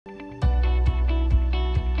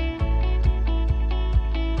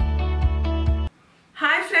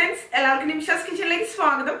friends, എല്ലാവർക്കും നിമിഷാസ് കിച്ചണിലേക്ക്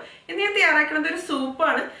സ്വാഗതം. ഇന്ന് ഞാൻ തയ്യാറാക്കുന്നത് ഒരു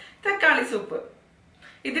സൂപ്പാണ്, തക്കാളി സൂപ്പ്.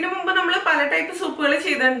 ഇതിനു മുമ്പ് നമ്മൾ പല ടൈപ്പ് സൂപ്പുകൾ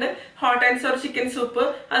ചെയ്തിട്ടുണ്ട്. Hot and sour chicken soup,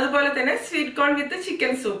 അതുപോലെ തന്നെ sweet corn with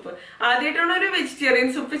chicken soup. ആദ്യമായിട്ടാണ് ഒരു വെജിറ്റേറിയൻ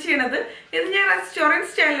സൂപ്പ് ചെയ്യണത്. ഇത് ഞാൻ റെസ്റ്റോറന്റ്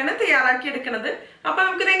സ്റ്റൈലിലാണ് തയ്യാറാക്കി എടുക്കുന്നത്. അപ്പൊ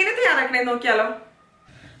നമുക്കിത് എങ്ങനെ തയ്യാറാക്കണേ നോക്കിയാലോ.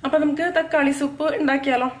 അപ്പൊ നമുക്ക് തക്കാളി സൂപ്പ്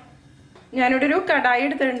ഉണ്ടാക്കിയാലോ. ഞാനിവിടെ ഒരു കടായി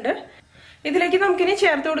എടുത്തിട്ടുണ്ട്. ഇതിലേക്ക് നമുക്കിനി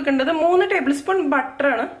ചേർത്ത് കൊടുക്കേണ്ടത് 3 ടേബിൾ സ്പൂൺ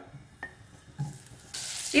ബട്ടറാണ്.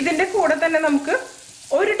 ഇതിന്റെ കൂടെ തന്നെ നമുക്ക്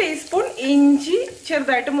 1 ടീസ്പൂൺ ഇഞ്ചി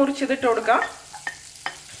ചെറുതായിട്ട് മുറിച്ചതിട്ട് കൊടുക്കാം.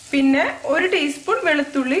 പിന്നെ 1 ടീസ്പൂൺ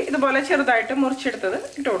വെളുത്തുള്ളി ഇതുപോലെ ചെറുതായിട്ട് മുറിച്ചെടുത്തത്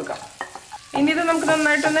ഇട്ട് കൊടുക്കാം. ഇനി ഇത് നമുക്ക്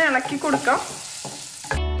നന്നായിട്ടൊന്ന് ഇളക്കി കൊടുക്കാം.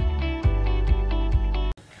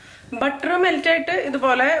 ബട്ടർ മെൽറ്റായിട്ട്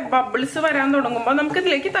ഇതുപോലെ ബബിൾസ് വരാൻ തുടങ്ങുമ്പോൾ നമുക്ക്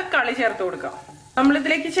ഇതിലേക്ക് തക്കാളി ചേർത്ത് കൊടുക്കാം.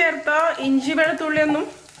 നമ്മളിതിലേക്ക് ചേർത്ത ഇഞ്ചി വെളുത്തുള്ളി ഒന്നും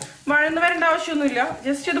വഴന്ന് വരേണ്ട ആവശ്യമൊന്നുമില്ല.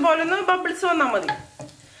 ജസ്റ്റ് ഇതുപോലെ ഒന്ന് ബബിൾസ് വന്നാൽ മതി.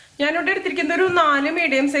 ഞാനിവിടെ എടുത്തിരിക്കുന്ന ഒരു 4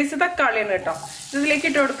 മീഡിയം സൈസ് തക്കാളിയാണ് കേട്ടോ. ഇതിലേക്ക്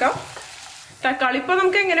ഇട്ട് കൊടുക്കാം. തക്കാളി ഇപ്പൊ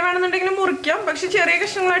നമുക്ക് എങ്ങനെ വേണമെന്നുണ്ടെങ്കിലും മുറിക്കാം, പക്ഷെ ചെറിയ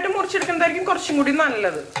കഷ്ണങ്ങളായിട്ട് മുറിച്ചെടുക്കുന്നതായിരിക്കും കുറച്ചും കൂടി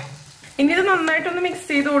നല്ലത്. ഇനി ഇത് നന്നായിട്ടൊന്ന് മിക്സ്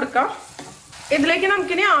ചെയ്ത് കൊടുക്കാം. ഇതിലേക്ക്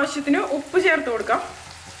നമുക്കിനി ആവശ്യത്തിന് ഉപ്പ് ചേർത്ത് കൊടുക്കാം.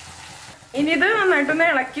 ഇനി ഇത് നന്നായിട്ടൊന്ന്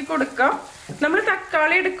ഇളക്കി കൊടുക്കാം. നമ്മൾ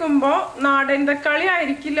തക്കാളി എടുക്കുമ്പോൾ നാടൻ തക്കാളി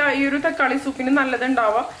ആയിരിക്കില്ല ഈ ഒരു തക്കാളി സൂപ്പിന്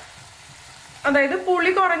നല്ലതുണ്ടാവുക. അതായത് പുളി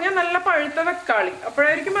കുറഞ്ഞ നല്ല പഴുത്ത തക്കാളി,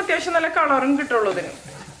 അപ്പോഴായിരിക്കും അത്യാവശ്യം നല്ല കളറും കിട്ടുള്ളൂ ഇതിന്.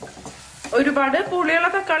 ഒരുപാട് പുളിയുള്ള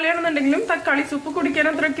തക്കാളിയാണെന്നുണ്ടെങ്കിലും തക്കാളി സൂപ്പ് കുടിക്കാൻ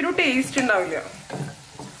അത്രയ്ക്കൊരു ടേസ്റ്റ് ഉണ്ടാവില്ല.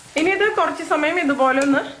 ഇനി ഇത് കുറച്ച് സമയം ഇതുപോലെ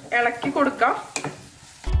ഒന്ന് ഇളക്കി കൊടുക്കാം.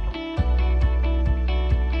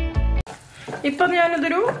 ഇപ്പൊ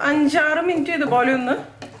ഞാനിതൊരു 5-6 മിനിറ്റ് ഇതുപോലെ ഒന്ന്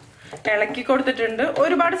ഇളക്കി കൊടുത്തിട്ടുണ്ട്.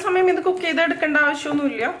 ഒരുപാട് സമയം ഇത് കുക്ക് ചെയ്തെടുക്കേണ്ട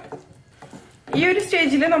ആവശ്യമൊന്നുമില്ല. ഈ ഒരു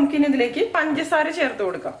സ്റ്റേജിൽ നമുക്കിനി ഇതിലേക്ക് പഞ്ചസാര ചേർത്ത്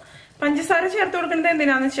കൊടുക്കാം. പഞ്ചസാര ചേർത്ത് കൊടുക്കുന്നത്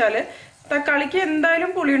എന്തിനാന്ന് വെച്ചാല് തക്കാളിക്ക് എന്തായാലും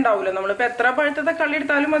പുളി ഉണ്ടാവില്ല. നമ്മളിപ്പോ എത്ര പഴുത്ത തക്കാളി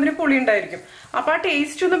എടുത്താലും അതിന് പുളി ഉണ്ടായിരിക്കും. അപ്പൊ ആ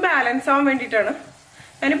ടേസ്റ്റ് ഒന്ന് ബാലൻസ് ആവാൻ വേണ്ടിയിട്ടാണ്.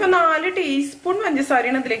 ഞാനിപ്പോ 4 ടീസ്പൂൺ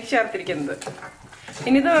പഞ്ചസാരയാണ് ഇതിലേക്ക് ചേർത്തിരിക്കുന്നത്.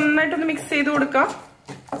 ഇനി ഇത് നന്നായിട്ടൊന്ന് മിക്സ് ചെയ്ത് കൊടുക്കാം.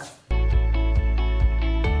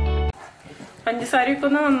 പഞ്ചസാര ഇപ്പൊ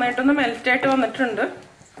ഒന്ന് നന്നായിട്ടൊന്ന് മെൽറ്റായിട്ട് വന്നിട്ടുണ്ട്.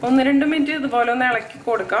 1-2 മിനിറ്റ് ഇതുപോലെ ഒന്ന് ഇളക്കി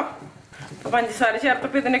കൊടുക്കാം. അപ്പൊ പഞ്ചസാര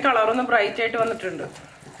ചേർത്തപ്പോ ഇതിന്റെ കളറൊന്ന് ബ്രൈറ്റ് ആയിട്ട് വന്നിട്ടുണ്ട്.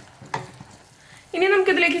 ഇനി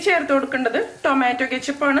നമുക്ക് ഇതിലേക്ക് ചേർത്ത് കൊടുക്കേണ്ടത് ടൊമാറ്റോ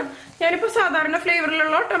കെച്ചപ്പാണ്. ഞാനിപ്പോ സാധാരണ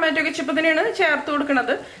ഫ്ലേവറിലുള്ള ടൊമാറ്റോ കെച്ചപ്പ് തന്നെയാണ് ചേർത്ത്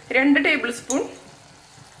കൊടുക്കുന്നത്. 2 ടേബിൾ സ്പൂൺ.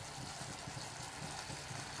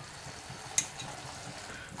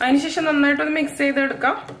 അതിനുശേഷം നന്നായിട്ടൊന്ന് മിക്സ്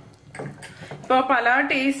ചെയ്തെടുക്കാം. ഇപ്പൊ പല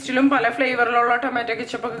ടേസ്റ്റിലും പല ഫ്ലേവറിലുള്ള ടൊമാറ്റോ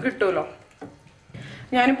കെച്ചപ്പ് ഒക്കെ കിട്ടുമല്ലോ.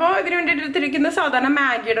 ഞാനിപ്പോ ഇതിനു വേണ്ടിയിട്ട് എടുത്തിരിക്കുന്ന സാധാരണ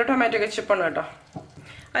മാഗിയുടെ ടൊമാറ്റോ കെച്ചപ്പാണ് കേട്ടോ.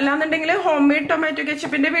 അല്ലാന്നുണ്ടെങ്കിൽ ഹോം മെയ്ഡ് ടൊമാറ്റോ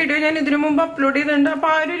കെച്ചപ്പിന്റെ വീഡിയോ ഞാൻ ഇതിനു മുമ്പ് അപ്ലോഡ് ചെയ്തിട്ടുണ്ട്. അപ്പൊ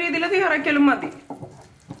ആ ഒരു രീതിയിൽ തയ്യാറാക്കിയാലും മതി.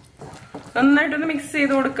 നന്നായിട്ടൊന്ന് മിക്സ്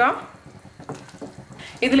ചെയ്ത് കൊടുക്കാം.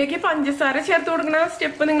 ഇതിലേക്ക് പഞ്ചസാര ചേർത്ത് കൊടുക്കുന്ന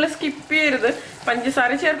സ്റ്റെപ്പ് നിങ്ങൾ സ്കിപ്പ് ചെയ്യരുത്.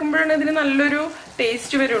 പഞ്ചസാര ചേർക്കുമ്പോഴാണ് ഇതിന് നല്ലൊരു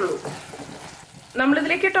ടേസ്റ്റ് വരുള്ളൂ.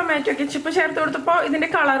 നമ്മളിതിലേക്ക് ടൊമാറ്റോ കെച്ചപ്പ് ചേർത്ത് കൊടുത്തപ്പോ ഇതിന്റെ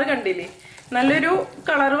കളർ കണ്ടില്ലേ, നല്ലൊരു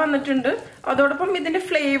കളർ വന്നിട്ടുണ്ട്. അതോടൊപ്പം ഇതിന്റെ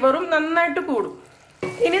ഫ്ലേവറും നന്നായിട്ട് കൂടും.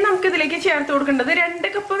 ഇനി നമുക്ക് ഇതിലേക്ക് ചേർത്ത് കൊടുക്കേണ്ടത് 2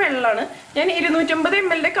 കപ്പ് വെള്ളമാണ്. ഞാൻ 250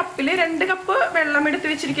 ml കപ്പിൽ 2 കപ്പ് വെള്ളം എടുത്ത്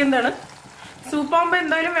വെച്ചിരിക്കുന്നതാണ്. സൂപ്പ് ആകുമ്പോൾ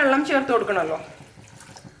എന്തായാലും വെള്ളം ചേർത്ത് കൊടുക്കണമല്ലോ.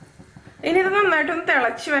 ഇനി ഇത് നന്നായിട്ടൊന്ന്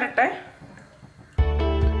തിളച്ച് വരട്ടെ.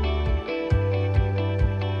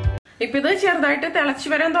 ഇപ്പൊ ഇത് ചെറുതായിട്ട് തിളച്ച്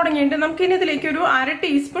വരാൻ തുടങ്ങിയിട്ട് നമുക്ക് ഇനി ഇതിലേക്ക് ഒരു 1/2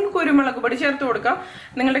 ടീസ്പൂൺ കുരുമുളക് പൊടി ചേർത്ത് കൊടുക്കാം.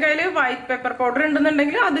 നിങ്ങളുടെ കയ്യിൽ വൈറ്റ് പെപ്പർ പൗഡർ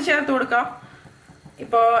ഉണ്ടെന്നുണ്ടെങ്കിൽ അത് ചേർത്ത് കൊടുക്കാം.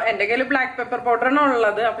 ഇപ്പൊ എന്റെ കയ്യിൽ ബ്ലാക്ക് പെപ്പർ പൗഡറാണ്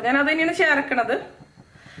ഉള്ളത്. അപ്പൊ ഞാൻ അത് തന്നെയാണ് ചേർക്കണത്.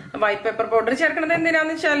 വൈറ്റ് പെപ്പർ പൗഡർ ചേർക്കണത്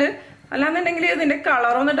എന്തിനാന്ന് വെച്ചാല് അല്ലാന്നുണ്ടെങ്കിൽ ഇതിന്റെ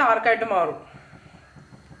കളർ ഒന്ന് ഡാർക്കായിട്ട് മാറും.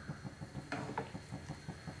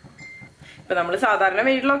 ഇപ്പൊ നമ്മൾ സാധാരണ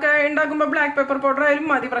വീട്ടിലൊക്കെ ഉണ്ടാക്കുമ്പോ ബ്ലാക്ക് പെപ്പർ പൗഡർ ആയാലും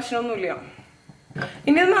മതി, പ്രശ്നമൊന്നുമില്ല.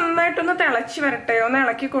 ഇനി ഇത് നന്നായിട്ടൊന്ന് തിളച്ച് വരട്ടെ, ഒന്ന്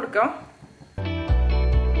ഇളക്കി കൊടുക്കാം.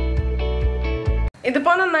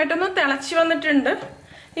 ഇതിപ്പോ നന്നായിട്ടൊന്ന് തിളച്ച് വന്നിട്ടുണ്ട്.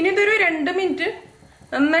 ഇനി ഇതൊരു 2 മിനിറ്റ്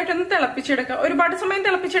നന്നായിട്ടൊന്ന് തിളപ്പിച്ചെടുക്കാം. ഒരുപാട് സമയം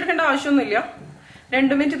തിളപ്പിച്ചെടുക്കേണ്ട ആവശ്യമൊന്നുമില്ല,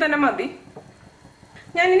 2 മിനിറ്റ് തന്നെ മതി.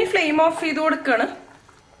 ഞാനിനി ഫ്ലെയിം ഓഫ് ചെയ്ത് കൊടുക്കുകയാണ്.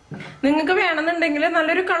 നിങ്ങൾക്ക് വേണമെന്നുണ്ടെങ്കിൽ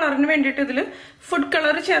നല്ലൊരു കളറിന് വേണ്ടിയിട്ട് ഇതിൽ ഫുഡ്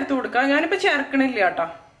കളർ ചേർത്ത് കൊടുക്കാം. ഞാനിപ്പോ ചേർക്കണില്ല കേട്ടോ.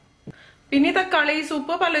 പിന്നെ ഈ തക്കാളി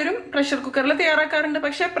സൂപ്പ് പലരും പ്രഷർ കുക്കറിൽ തയ്യാറാക്കാറുണ്ട്.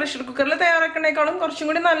 പക്ഷെ പ്രഷർ കുക്കറിൽ തയ്യാറാക്കുന്നതിനേക്കാളും കുറച്ചും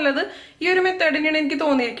കൂടി നല്ലത് ഈ ഒരു മെത്തേഡിനാണ് എനിക്ക്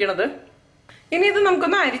തോന്നിയിരിക്കുന്നത്. ഇനി ഇത്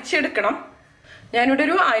നമുക്കൊന്ന് അരിച്ചെടുക്കണം. ഞാനിവിടെ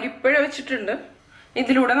ഒരു അരിപ്പഴ വെച്ചിട്ടുണ്ട്.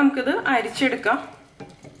 ഇതിലൂടെ നമുക്കിത് അരിച്ചെടുക്കാം.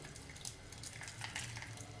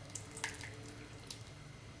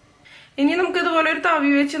 ഇനി നമുക്ക് ഇതുപോലെ ഒരു തവി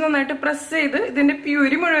വെച്ച് നന്നായിട്ട് പ്രസ് ചെയ്ത് ഇതിന്റെ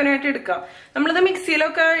പ്യൂരി മുഴുവനായിട്ട് എടുക്കാം. നമ്മളിത്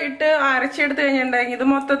മിക്സിയിലൊക്കെ ഇട്ട് അരച്ചെടുത്ത് കഴിഞ്ഞിട്ടുണ്ടെങ്കിൽ ഇത്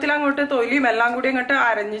മൊത്തത്തിൽ അങ്ങോട്ട് തൊലിയും എല്ലാം കൂടി അങ്ങോട്ട്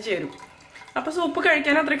അരഞ്ഞു ചേരും. അപ്പൊ സൂപ്പ്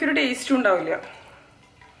കഴിക്കാൻ അത്രയ്ക്കൊരു ടേസ്റ്റും ഉണ്ടാവില്ല.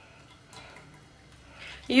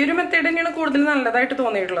 ഈ ഒരു മെത്തേഡ് തന്നെയാണ് കൂടുതൽ നല്ലതായിട്ട്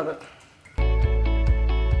തോന്നിയിട്ടുള്ളത്.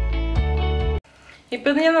 ഇപ്പൊ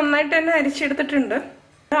ഇത് ഞാൻ നന്നായിട്ട് തന്നെ അരിച്ചെടുത്തിട്ടുണ്ട്.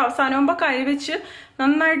 അവസാനമാകുമ്പോ കൈ വെച്ച്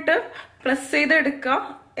നന്നായിട്ട് പ്രസ് ചെയ്തെടുക്കുക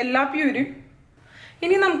എല്ലാ പ്യൂരും.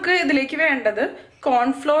 ഇനി നമുക്ക് ഇതിലേക്ക് വേണ്ടത്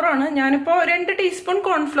കോൺഫ്ലോർ ആണ്. ഞാനിപ്പോ 2 ടീസ്പൂൺ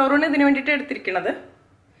കോൺഫ്ലോറാണ് ഇതിനു വേണ്ടിയിട്ട് എടുത്തിരിക്കുന്നത്.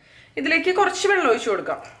 ഇതിലേക്ക് കുറച്ച് വെള്ളം ഒഴിച്ചു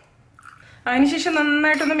കൊടുക്കാം. അതിനുശേഷം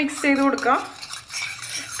നന്നായിട്ടൊന്ന് മിക്സ് ചെയ്ത് കൊടുക്കാം,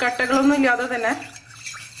 കട്ടകളൊന്നും ഇല്ലാതെ തന്നെ.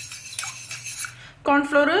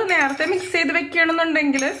 കോൺഫ്ലോർ നേരത്തെ മിക്സ് ചെയ്ത്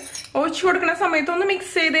വെക്കുകയാണെന്നുണ്ടെങ്കിൽ ഒഴിച്ചു കൊടുക്കുന്ന സമയത്ത് ഒന്ന്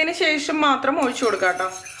മിക്സ് ചെയ്തതിന് ശേഷം മാത്രം ഒഴിച്ചു കൊടുക്കാം കേട്ടോ.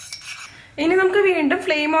 ഇനി നമുക്ക് വീണ്ടും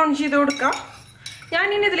ഫ്ലെയിം ഓൺ ചെയ്ത് കൊടുക്കാം. ഞാൻ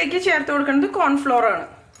ഇനി ഇതിലേക്ക് ചേർത്ത് കൊടുക്കുന്നത് കോൺഫ്ലോർ ആണ്.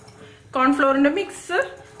 കോൺഫ്ലോറിന്റെ മിക്സ്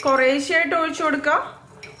കുറേശ്ശെയായിട്ട് ഒഴിച്ചു കൊടുക്കുക.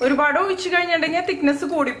 ഒരുപാട് ഒഴിച്ചു കഴിഞ്ഞിട്ടുണ്ടെങ്കിൽ തിക്നെസ്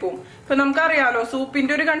കൂടിപ്പോവും. ഇപ്പൊ നമുക്കറിയാലോ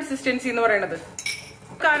സൂപ്പിന്റെ ഒരു കൺസിസ്റ്റൻസി എന്ന് പറയുന്നത്.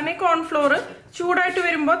 കാരണം ഈ കോൺഫ്ലോർ ചൂടായിട്ട്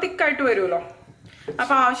വരുമ്പോ തിക്കായിട്ട് വരുമല്ലോ.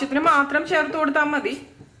 അപ്പൊ ആവശ്യത്തിന് മാത്രം ചേർത്ത് കൊടുത്താൽ മതി.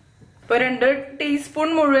 ഇപ്പൊ 2 ടീസ്പൂൺ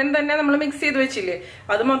മുഴുവൻ തന്നെ നമ്മൾ മിക്സ് ചെയ്ത് വെച്ചില്ലേ,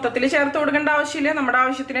 അത് മൊത്തത്തിൽ ചേർത്ത് കൊടുക്കേണ്ട ആവശ്യമില്ല. നമ്മുടെ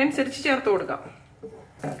ആവശ്യത്തിനനുസരിച്ച് ചേർത്ത് കൊടുക്കാം.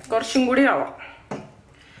 കുറച്ചും കൂടി ആവാം.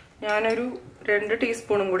 ഞാനൊരു 2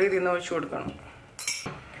 ടീസ്പൂണും കൂടി ഇതിൽ നിന്ന് ഒഴിച്ചു കൊടുക്കണം.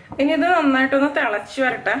 ഇനി ഇത് നന്നായിട്ടൊന്ന് തിളച്ച്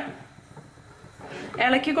വരട്ടെ.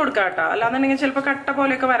 ഇളക്കി കൊടുക്കാം കേട്ടോ, അല്ലാന്നുണ്ടെങ്കിൽ ചിലപ്പോൾ കട്ട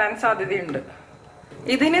പോലെയൊക്കെ വരാൻ സാധ്യതയുണ്ട്.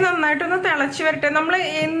 ഇതിന് നന്നായിട്ടൊന്ന് തിളച്ച് വരട്ടെ. നമ്മൾ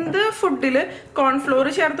എന്ത് ഫുഡില് കോൺഫ്ലോർ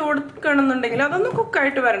ചേർത്ത് കൊടുക്കണമെന്നുണ്ടെങ്കിൽ അതൊന്ന്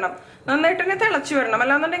കുക്കായിട്ട് വരണം, നന്നായിട്ട് തന്നെ തിളച്ച് വരണം.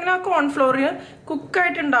 അല്ലാന്നുണ്ടെങ്കിൽ ആ കോൺഫ്ലോർ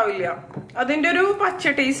കുക്കായിട്ട് ഉണ്ടാവില്ല, അതിന്റെ ഒരു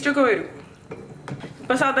പച്ച ടേസ്റ്റ് ഒക്കെ വരും.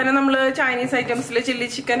 ഇപ്പൊ സാധാരണ നമ്മള് ചൈനീസ് ഐറ്റംസിൽ ചില്ലി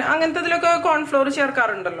ചിക്കൻ അങ്ങനത്തെ ഇതിലൊക്കെ കോൺഫ്ലോർ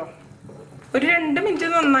ചേർക്കാറുണ്ടല്ലോ. ഒരു 2 മിനിറ്റ്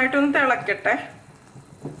നന്നായിട്ടൊന്ന് തിളക്കട്ടെ.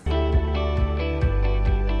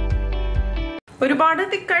 ഒരുപാട്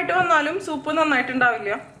തിക്കായിട്ട് വന്നാലും സൂപ്പ്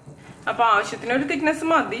നന്നായിട്ടുണ്ടാവില്ല. അപ്പൊ ആവശ്യത്തിന് ഒരു തിക്നെസ്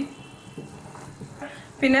മതി.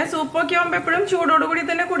 പിന്നെ സൂപ്പൊക്കെ ആകുമ്പോ എപ്പോഴും ചൂടോടുകൂടി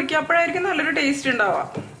തന്നെ കുടിക്കുക, അപ്പോഴായിരിക്കും നല്ലൊരു ടേസ്റ്റ്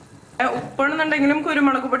ഉണ്ടാവുക. ഉപ്പാണെന്നുണ്ടെങ്കിലും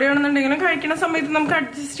കുരുമുളക് പൊടിയാണെന്നുണ്ടെങ്കിലും കഴിക്കുന്ന സമയത്ത് നമുക്ക്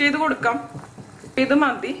അഡ്ജസ്റ്റ് ചെയ്ത് കൊടുക്കാം. ഇത്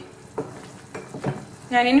മതി.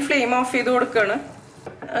 ഞാനിനി ഫ്ലെയിം ഓഫ് ചെയ്ത് കൊടുക്കുകയാണ്.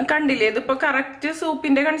 കണ്ടില്ലേ, ഇതിപ്പോ കറക്റ്റ്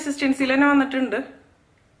സൂപ്പിന്റെ കൺസിസ്റ്റൻസിയിൽ തന്നെ വന്നിട്ടുണ്ട്.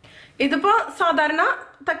 ഇതിപ്പോ സാധാരണ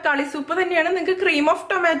തക്കാളി സൂപ്പ് തന്നെയാണ്. നിങ്ങൾക്ക് ക്രീം ഓഫ്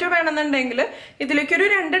ടൊമാറ്റോ വേണമെന്നുണ്ടെങ്കിൽ ഇതിലേക്ക് ഒരു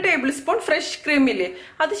 2 ടേബിൾ സ്പൂൺ ഫ്രഷ് ക്രീം ഇല്ലേ,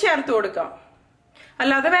 അത് ചേർത്ത് കൊടുക്കാം.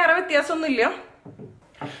 അല്ലാതെ വേറെ വ്യത്യാസമൊന്നുമില്ല.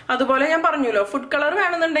 അതുപോലെ ഞാൻ പറഞ്ഞല്ലോ, ഫുഡ് കളർ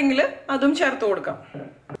വേണമെന്നുണ്ടെങ്കിൽ അതും ചേർത്ത് കൊടുക്കാം.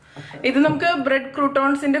 ഇത് നമുക്ക് ബ്രെഡ്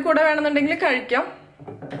ക്രൂട്ടോൺസിന്റെ കൂടെ വേണമെന്നുണ്ടെങ്കിൽ കഴിക്കാം.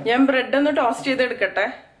 ഞാൻ ബ്രെഡ് ഒന്ന് ടോസ്റ്റ് ചെയ്തെടുക്കട്ടെ.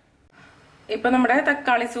 ഇപ്പൊ നമ്മുടെ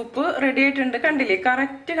തക്കാളി സൂപ്പ് റെഡി ആയിട്ടുണ്ട്. കണ്ടില്ലേ,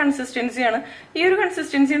 കറക്റ്റ് കൺസിസ്റ്റൻസിയാണ്. ഈ ഒരു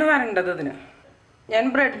കൺസിസ്റ്റൻസിയാണ് വരേണ്ടത് ഇതിന്. ഞാൻ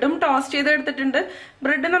ബ്രെഡും ടോസ്റ്റ് ചെയ്തെടുത്തിട്ടുണ്ട്.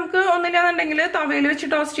 ബ്രെഡ് നമുക്ക് ഒന്നില്ലാന്നുണ്ടെങ്കിൽ തവയിൽ വെച്ച്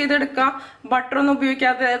ടോസ്റ്റ് ചെയ്തെടുക്കാം, ബട്ടർ ഒന്നും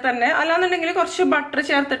ഉപയോഗിക്കാതെ തന്നെ. അല്ലാന്നുണ്ടെങ്കിൽ കുറച്ച് ബട്ടർ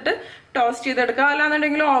ചേർത്തിട്ട് ടോസ്റ്റ് ചെയ്തെടുക്കുക,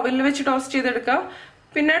 അല്ലാന്നുണ്ടെങ്കിൽ ഓവനിൽ വെച്ച് ടോസ്റ്റ് ചെയ്തെടുക്കുക.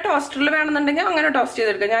 പിന്നെ ടോസ്റ്ററിൽ വേണമെന്നുണ്ടെങ്കിൽ അങ്ങനെ ടോസ്റ്റ്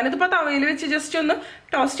ചെയ്തെടുക്കുക. ഞാനിതിപ്പോ തവയിൽ വെച്ച് ജസ്റ്റ് ഒന്ന്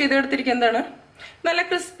ടോസ്റ്റ് ചെയ്തെടുത്തിരിക്കുന്നതാണ്. നല്ല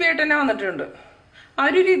ക്രിസ്പി ആയിട്ട് തന്നെ വന്നിട്ടുണ്ട്. ആ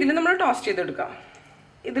ഒരു രീതിയിൽ നമ്മൾ ടോസ്റ്റ് ചെയ്തെടുക്കാം.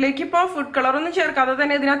 ഇതിലേക്ക് ഇപ്പോൾ ഫുഡ് കളറൊന്നും ചേർക്കാതെ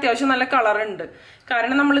തന്നെ ഇതിന് അത്യാവശ്യം നല്ല കളർ ഉണ്ട്.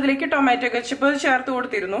 കാരണം നമ്മൾ ഇതിലേക്ക് ടൊമാറ്റോ കെച്ചപ്പ് ചേർത്ത്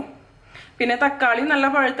കൊടുത്തിരുന്നു. പിന്നെ തക്കാളി, നല്ല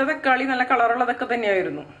പഴുത്ത തക്കാളി, നല്ല കളറുള്ളതൊക്കെ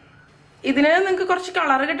തന്നെയായിരുന്നു. ഇതിന് നിങ്ങൾക്ക് കുറച്ച്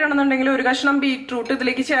കളർ കിട്ടണമെന്നുണ്ടെങ്കിൽ ഒരു കഷ്ണം ബീറ്റ്റൂട്ട്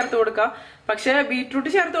ഇതിലേക്ക് ചേർത്ത് കൊടുക്കുക. പക്ഷെ ബീറ്റ്റൂട്ട്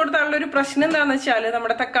ചേർത്ത് കൊടുത്താലുള്ള ഒരു പ്രശ്നം എന്താണെന്ന് വെച്ചാൽ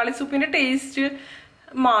നമ്മുടെ തക്കാളി സൂപ്പിന്റെ ടേസ്റ്റ്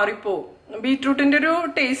മാറിപ്പോവും. ബീറ്റ്റൂട്ടിന്റെ ഒരു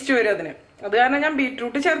ടേസ്റ്റ് വരും അതിന്. അത് കാരണം ഞാൻ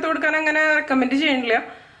ബീറ്റ്റൂട്ട് ചേർത്ത് കൊടുക്കാൻ അങ്ങനെ റെക്കമെൻഡ് ചെയ്യണില്ല.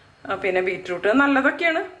 പിന്നെ ബീറ്റ്റൂട്ട്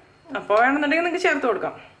നല്ലതൊക്കെയാണ്, അപ്പോൾ വേണമെന്നുണ്ടെങ്കിൽ നിങ്ങൾക്ക് ചേർത്ത്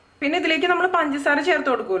കൊടുക്കാം. പിന്നെ ഇതിലേക്ക് നമ്മൾ പഞ്ചസാര ചേർത്ത്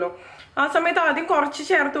കൊടുക്കുമല്ലോ, ആ സമയത്ത് ആദ്യം കുറച്ച്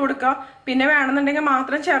ചേർത്ത് കൊടുക്കുക. പിന്നെ വേണമെന്നുണ്ടെങ്കിൽ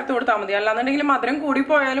മാത്രം ചേർത്ത് കൊടുത്താൽ മതി. അല്ലാന്നുണ്ടെങ്കിൽ മധുരം കൂടി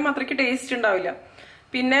പോയാലും അത്രയ്ക്ക് ടേസ്റ്റ് ഉണ്ടാവില്ല.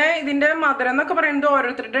 പിന്നെ ഇതിന്റെ മധുരം എന്നൊക്കെ പറയുന്നത്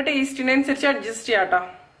ഓരോരുത്തരുടെ ടേസ്റ്റിനനുസരിച്ച് അഡ്ജസ്റ്റ് ചെയ്യാട്ടോ.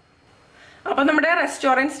 അപ്പൊ നമ്മുടെ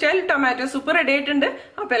restaurant style tomato soup ready ആയിട്ടുണ്ട്.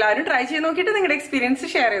 അപ്പൊ എല്ലാവരും ട്രൈ ചെയ്ത് നോക്കിയിട്ട് നിങ്ങളുടെ എക്സ്പീരിയൻസ്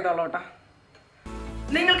ഷെയർ ചെയ്തോളൂട്ടോ.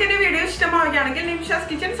 നിങ്ങൾക്ക് എന്റെ വീഡിയോ ഇഷ്ടമാവുകയാണെങ്കിൽ നിംഷാസ്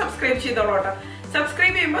കിച്ചൺ സബ്സ്ക്രൈബ് ചെയ്തോളൂട്ടോ.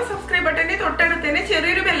 സബ്സ്ക്രൈബ് ചെയ്യുമ്പോൾ സബ്സ്ക്രൈബ് ബട്ടന്റെ തൊട്ടടുത്ത് തന്നെ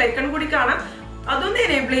ചെറിയൊരു ബെല്ലൈക്കൺ കൂടി കാണാം, അതൊന്ന്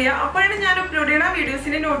എനേബിൾ ചെയ്യുക. അപ്പോഴാണ് ഞാൻ അപ്ലോഡ് ചെയ്യുന്ന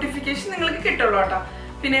വീഡിയോസിന്റെ നോട്ടിഫിക്കേഷൻ നിങ്ങൾക്ക് കിട്ടുള്ളൂ കേട്ടോ.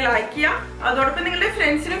 പിന്നെ ലൈക്ക് ചെയ്യുക, അതോടൊപ്പം നിങ്ങളുടെ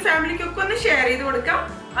ഫ്രണ്ട്സിനും ഫാമിലിക്കും ഒക്കെ ഒന്ന് ഷെയർ ചെയ്ത് കൊടുക്കാം.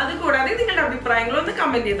 അതുകൂടാതെ നിങ്ങളുടെ അഭിപ്രായങ്ങളൊന്ന്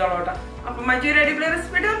കമന്റ് ചെയ്തോളൂ കേട്ടോ. അപ്പൊ മറ്റൊരു അടിപൊളി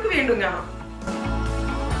റെസിപ്പി നമുക്ക് വീണ്ടും കാണാം.